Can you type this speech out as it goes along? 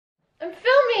I'm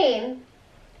filming!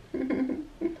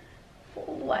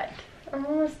 What? I'm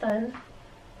almost done.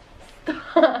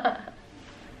 Stop! What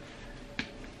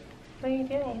are you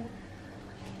doing?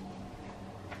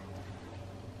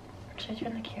 Should I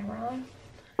turn the camera on?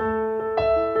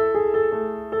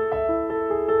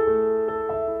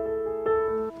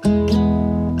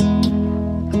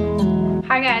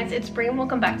 Hi guys, it's Bree and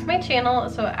welcome back to my channel.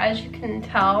 So as you can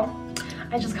tell,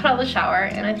 I just got out of the shower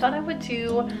and I thought I would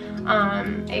do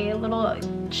a little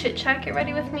chit chat, get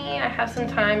ready with me. I have some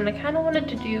time and I kind of wanted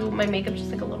to do my makeup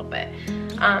just like a little bit.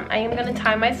 I am going to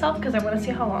time myself because I want to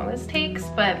see how long this takes,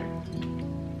 but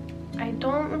I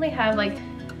don't really have like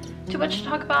too much to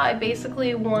talk about. I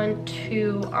basically want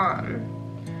to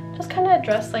just kind of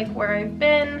address like where I've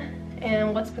been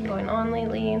and what's been going on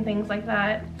lately and things like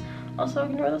that. Also,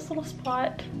 ignore this little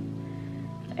spot.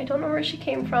 I don't know where she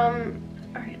came from.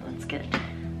 All right, let's get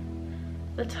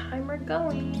the timer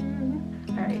going.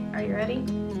 All right, are you ready?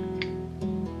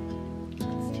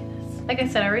 Let's do this. Like I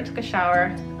said, I already took a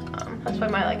shower. That's why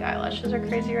my like eyelashes are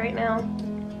crazy right now.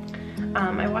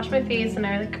 I washed my face and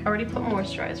I like already put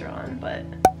moisturizer on, but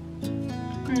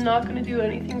I'm not gonna do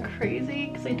anything crazy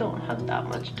because I don't have that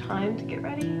much time to get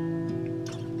ready.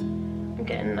 I'm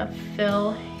getting a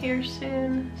fill here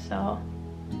soon, so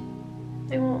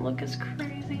they won't look as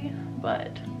crazy.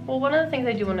 But well, one of the things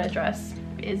I do want to address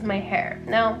is my hair.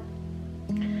 Now,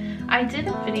 I did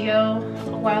a video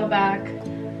a while back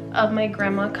of my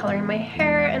grandma coloring my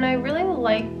hair, and I really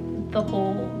like the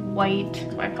whole white.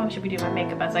 I probably should be doing my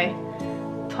makeup as I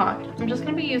talk. I'm just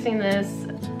gonna be using this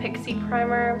Pixie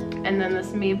primer and then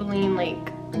this Maybelline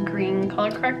like green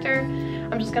color corrector.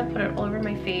 I'm just gonna put it all over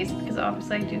my face because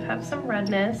obviously I do have some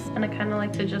redness and I kind of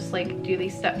like to just like do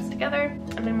these steps together,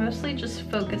 and I mostly just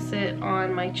focus it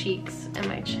on my cheeks and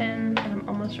my chin, and I'm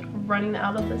almost running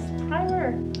out of this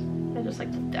primer. I just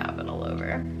like to dab it all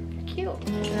over. Cute.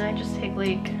 And then I just take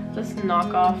like this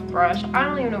knockoff brush. I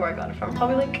don't even know where I got it from.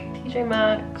 Probably like TJ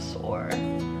Maxx or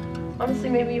honestly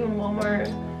maybe even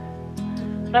Walmart.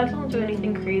 But I don't do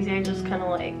anything crazy. I just kind of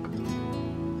like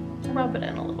rub it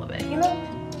in a little bit, you know?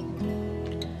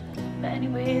 But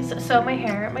anyways, so my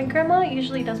hair. My grandma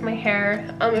usually does my hair.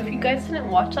 If you guys didn't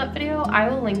watch that video, I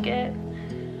will link it.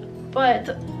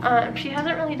 But she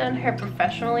hasn't really done hair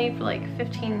professionally for like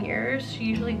 15 years. She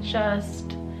usually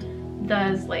just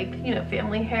does like, you know,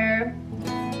 family hair.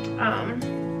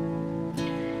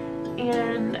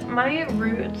 And my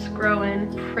roots grow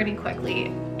in pretty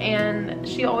quickly, and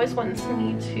she always wants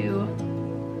me to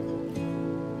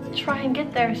try and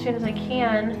get there as soon as I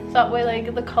can, so that way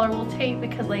like the color will take,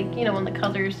 because like, you know, when the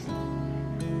color's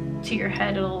to your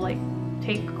head it'll like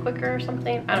take quicker or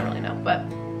something. I don't really know, but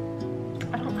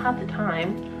I don't have the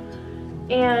time.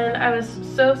 And I was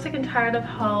so sick and tired of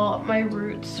how my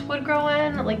roots would grow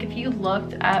in. Like if you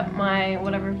looked at my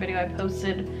whatever video I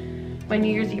posted, my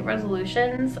New Year's Eve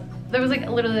resolutions, there was like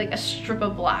literally like a strip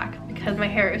of black because my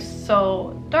hair is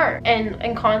so dark, and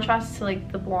in contrast to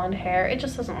like the blonde hair, it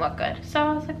just doesn't look good. So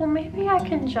I was like, well, maybe I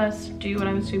can just do what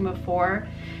I was doing before.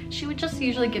 She would just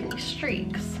usually give me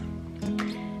streaks,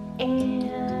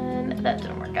 and that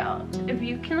didn't work out. If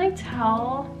you can like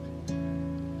tell,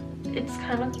 it's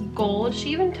kind of gold. She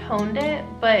even toned it,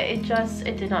 but it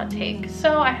did not take.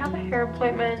 So I have a hair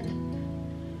appointment.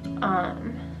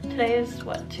 Today is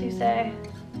what, Tuesday?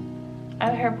 I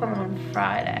have a hair appointment on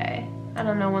Friday. I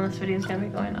don't know when this video is gonna be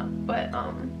going up, but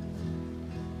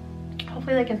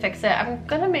hopefully they can fix it. I'm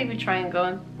gonna maybe try and go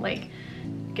and like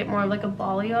get more of like a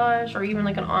balayage or even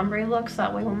like an ombre look, so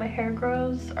that way when my hair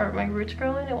grows or my roots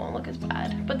grow in, it won't look as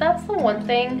bad. But that's the one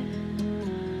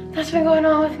thing that's been going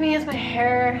on with me is my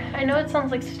hair. I know it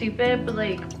sounds like stupid, but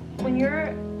like when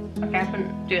you're, okay, I've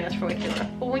been doing this for way too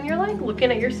long, but when you're like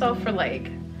looking at yourself for like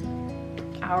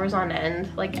hours on end,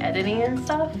 like editing and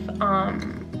stuff,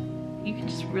 you can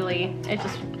just really, I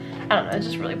don't know, it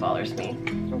just really bothers me.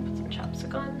 I'm gonna put some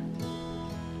chapstick on.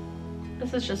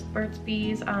 This is just Burt's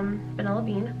Bees Vanilla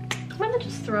Bean. I'm gonna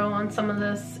just throw on some of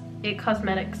this It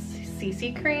Cosmetics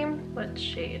CC cream. What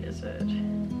shade is it?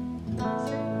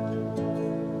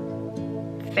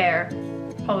 Fair.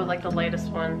 Probably like the lightest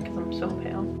one because I'm so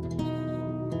pale.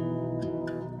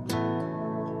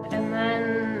 And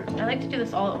then I like to do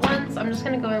this all at once. I'm just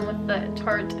gonna go in with the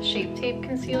Tarte Shape Tape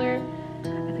Concealer.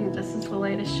 I think this is the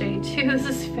lightest shade too. This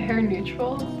is Fair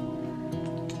Neutral.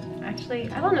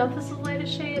 Actually, I don't know if this is the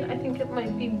lightest shade. I think it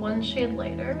might be one shade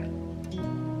lighter.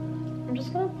 I'm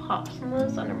just gonna pop some of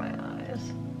this under my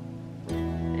eyes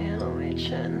and on my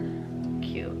chin.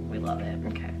 Cute, we love it.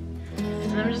 Okay.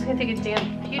 And I'm just gonna take a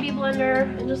damp beauty blender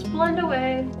and just blend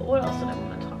away. What else did I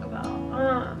want to talk about?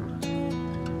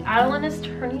 Adeline is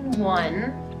turning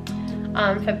 1.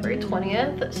 February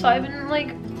 20th. So I've been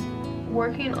like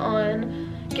working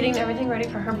on getting everything ready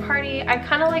for her party. I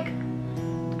kind of like,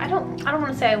 I don't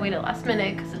want to say I waited last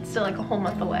minute because it's still like a whole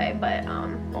month away, but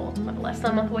well, less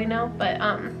than a month away now, but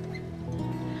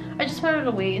I just wanted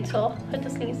to wait until, I had to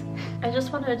sneeze. I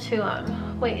just wanted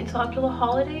to wait until after the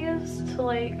holidays to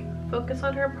like focus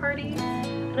on her party.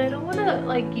 And I don't want to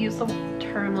like use the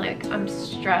term like I'm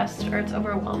stressed or it's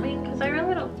overwhelming, because I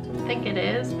really don't think it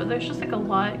is, but there's just like a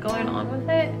lot going on with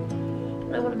it.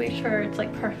 And I want to make sure it's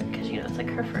like perfect, because you know it's like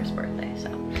her first birthday, so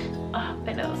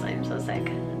my nose, I'm so sick.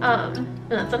 And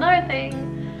that's another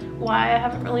thing why I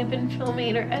haven't really been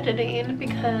filming or editing,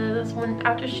 because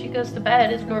after she goes to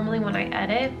bed is normally when I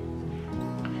edit.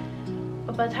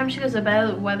 But by the time she goes to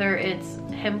bed, whether it's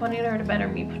him putting her to bed or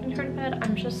me putting her to bed,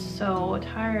 I'm just so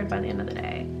tired by the end of the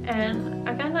day. And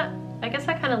I guess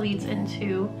that kind of leads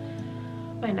into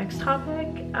my next topic.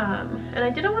 And I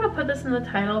didn't want to put this in the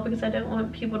title because I didn't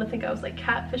want people to think I was like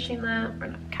catfishing them, or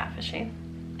not catfishing.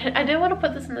 I didn't want to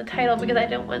put this in the title because I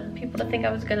didn't want people to think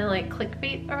I was gonna like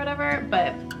clickbait or whatever,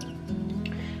 but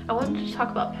I wanted to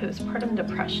talk about postpartum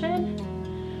depression.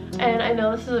 And I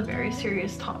know this is a very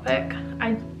serious topic.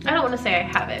 I don't want to say I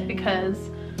have it, because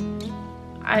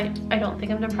I don't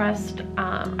think I'm depressed.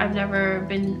 I've never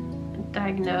been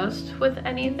diagnosed with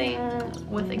anything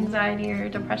with anxiety or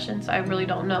depression, so I really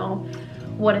don't know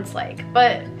what it's like.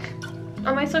 But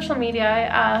on my social media I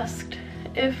asked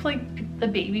if like the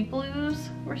baby blues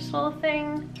were still a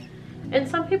thing, and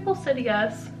some people said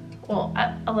yes. Well,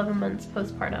 at 11 months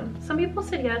postpartum, some people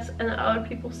said yes, and then other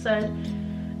people said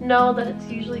no, that it's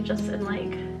usually just in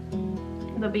like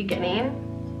the beginning.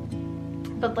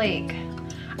 But like,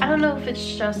 I don't know if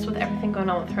it's just with everything going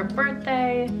on with her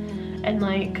birthday, and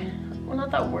like, well,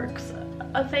 not that work's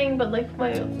a thing, but like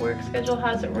my work schedule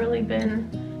hasn't really been,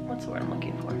 what's the word I'm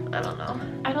looking for? I don't know.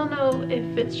 I don't know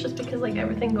if it's just because like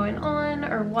everything going on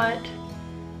or what.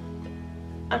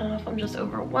 I don't know if I'm just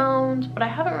overwhelmed, but I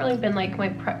haven't really been like my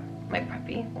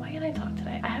preppy. Why can't I talk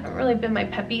today? I haven't really been my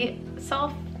peppy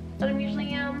self that I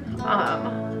usually am.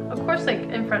 Of course, like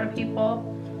in front of people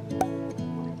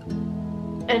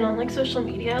and on like social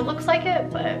media it looks like it,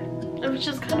 but it was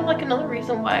just kind of like another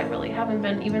reason why I really haven't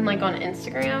been even like on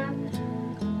Instagram.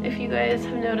 If you guys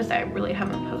have noticed, I really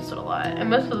haven't posted a lot, and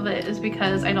most of it is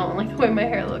because I don't like the way my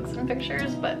hair looks in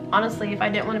pictures. But honestly, if I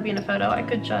didn't want to be in a photo, I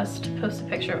could just post a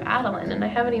picture of Adeline, and I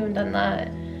haven't even done that.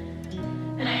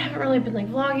 And I haven't really been like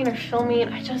vlogging or filming.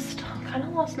 I just kind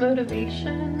of lost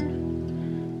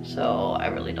motivation, so I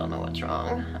really don't know what's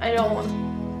wrong.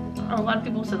 A lot of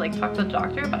people said like talk to the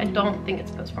doctor, but I don't think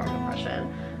it's postpartum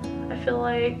depression. I feel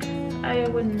like I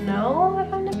would know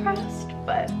if I'm depressed,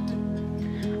 but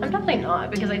I'm definitely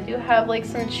not, because I do have like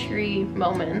some cheery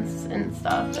moments and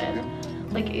stuff.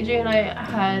 And like AJ and I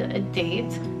had a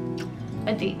date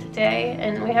today,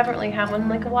 and we haven't really had one in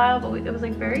like a while, but it was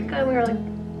like very good. We were like,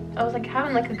 I was like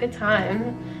having like a good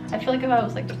time. I feel like if I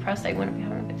was like depressed, I wouldn't be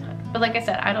having a good time. But like I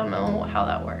said, I don't know how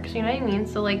that works, you know what I mean?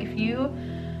 So like if you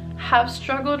have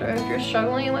struggled, or if you're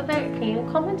struggling with it, can you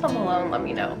comment down below and let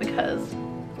me know, because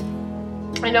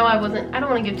I know I don't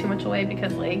want to give too much away,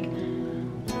 because like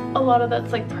a lot of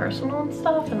that's like personal and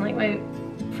stuff, and like my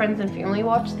friends and family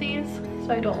watch these,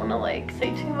 so I don't want to like say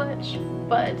too much.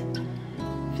 But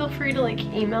feel free to like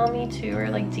email me too, or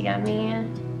like DM me,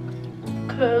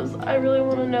 because I really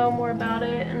want to know more about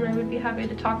it, and I would be happy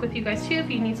to talk with you guys too if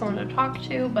you need someone to talk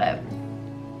to. But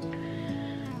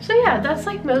so yeah, that's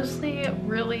like mostly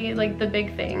really like the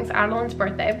big things. Adalyn's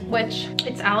birthday, which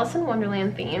it's Alice in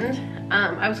Wonderland themed.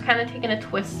 I was kind of taking a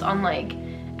twist on like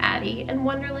Addie in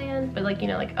Wonderland, but like, you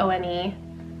know, like O-N-E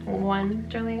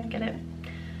Wonderland, get it?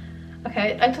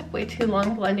 Okay, I took way too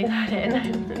long blending that in.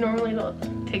 I normally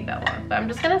don't take that long, but I'm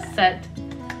just gonna set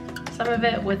some of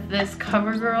it with this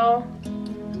CoverGirl.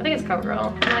 I think it's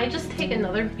CoverGirl. And I just take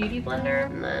another beauty blender,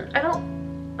 and then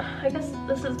I guess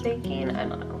this is baking, I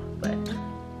don't know, but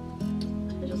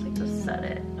I just like to set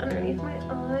it underneath my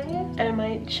eye and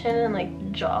my chin and like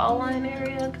jawline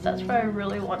area, because that's where I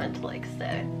really want it to like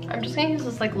sit. I'm just gonna use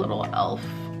this like little e.l.f.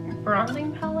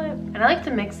 bronzing palette, and I like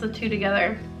to mix the two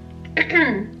together.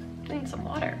 I need some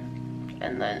water,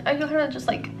 and then I go ahead and just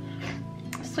like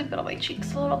sweep it on my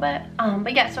cheeks a little bit.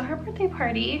 But yeah, so her birthday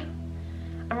party,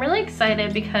 I'm really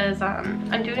excited because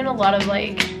I'm doing a lot of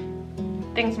like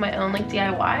things of my own, like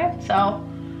DIY. So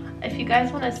if you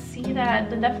guys want to see that,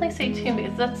 then definitely stay tuned,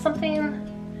 because that's something,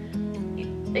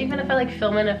 even if I like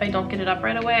film it, if I don't get it up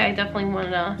right away, I definitely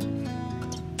want to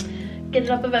get it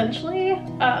up eventually,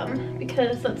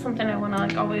 because that's something I want to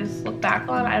like always look back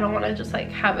on. I don't want to just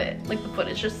like have it like the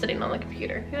footage just sitting on the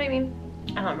computer, you know what I mean?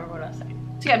 I don't remember what I was saying.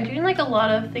 So yeah, I'm doing like a lot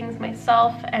of things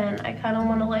myself, and I kind of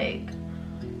want to like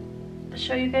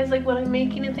show you guys like what I'm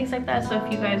making and things like that. So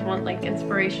if you guys want like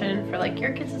inspiration for like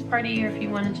your kids' party, or if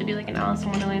you wanted to do like an Alice in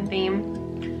Wonderland theme,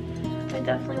 I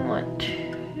definitely want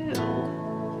to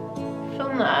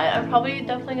film that. I'm probably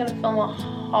definitely gonna film a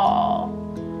haul.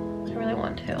 I really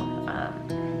want to.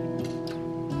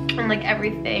 And like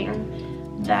everything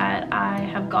that I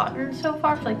have gotten so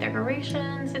far for like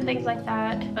decorations and things like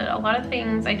that. But a lot of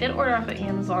things I did order off of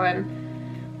Amazon,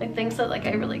 like things that like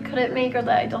I really couldn't make or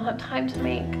that I don't have time to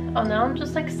make. Oh, now I'm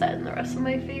just like setting the rest of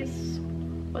my face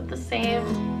with the same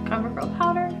CoverGirl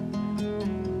powder.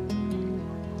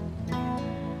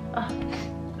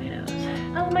 My nose.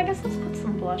 I guess let's put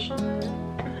some blush on it.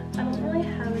 I don't really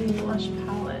have any blush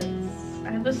palettes.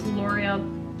 I have this L'Oreal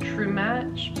True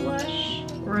Match blush,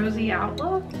 Rosy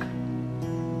Outlook.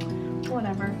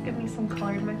 Whatever, give me some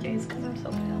color in my face because I'm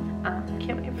so pale.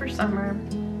 Can't wait for summer.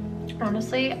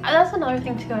 Honestly, that's another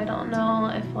thing too. I don't know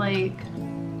if like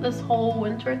this whole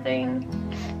winter thing,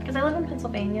 because I live in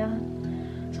Pennsylvania,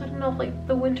 so I don't know if like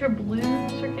the winter blues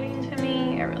are getting to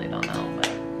me. I really don't know, but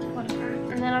whatever.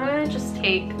 And then I'm gonna just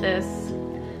take this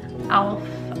e.l.f.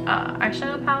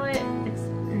 Eyeshadow palette. It's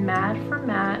Mad for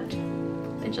Matte.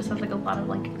 It just has like a lot of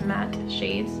like matte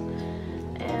shades,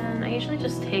 and I usually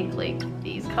just take like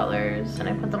these colors and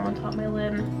I put them on top of my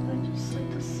lid. I just like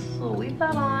to sweep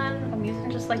that on. I'm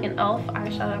using just like an e.l.f.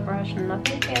 eyeshadow brush,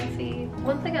 nothing fancy.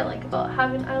 One thing I like about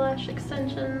having eyelash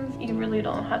extensions, you really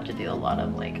don't have to do a lot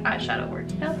of like eyeshadow work.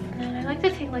 Yep. And I like to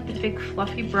take like a big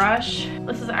fluffy brush.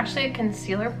 This is actually a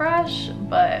concealer brush,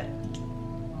 but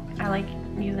I like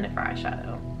using it for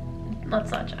eyeshadow. Let's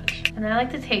not judge. And then I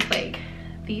like to take like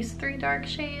these 3 dark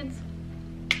shades.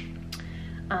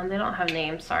 They don't have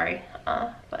names, sorry.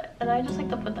 And I just like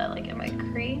to put that like in my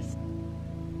crease.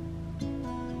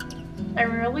 I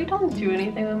really don't do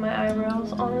anything with my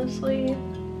eyebrows, honestly.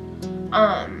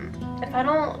 If I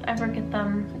don't ever get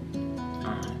them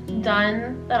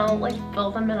done, then I'll like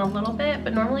fill them in a little bit.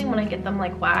 But normally when I get them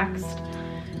like waxed,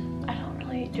 I don't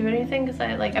really do anything because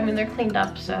I mean they're cleaned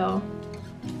up, so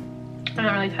I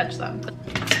don't really touch them. But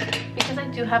because I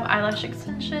do have eyelash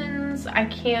extensions, I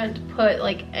can't put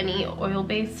like any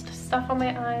oil-based stuff on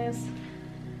my eyes.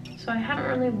 So I haven't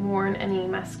really worn any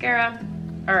mascara,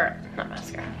 or not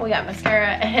mascara, well yeah,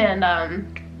 mascara and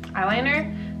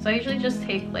eyeliner. So I usually just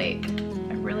take like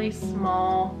a really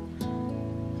small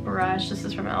brush. This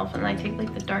is from e.l.f. and I take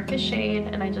like the darkest shade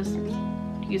and I just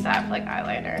use that for like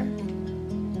eyeliner.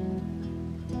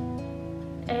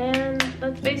 And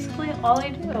that's basically all I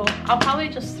do. I'll probably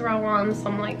just throw on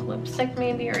some like lipstick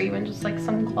maybe, or even just like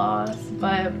some gloss,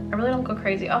 but I really don't go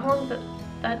crazy. How long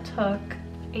that took?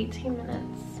 18 minutes.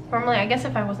 Normally, I guess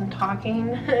if I wasn't talking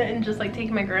and just like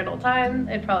taking my grand old time,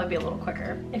 it'd probably be a little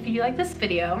quicker. If you like this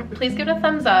video, please give it a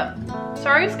thumbs up.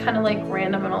 Sorry it's kind of like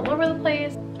random and all over the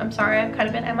place. I'm sorry I've kind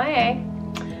of been MIA.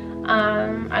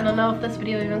 I don't know if this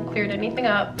video even cleared anything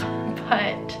up,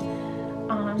 but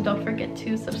don't forget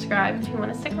to subscribe if you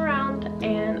want to stick around,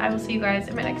 and I will see you guys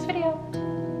in my next video.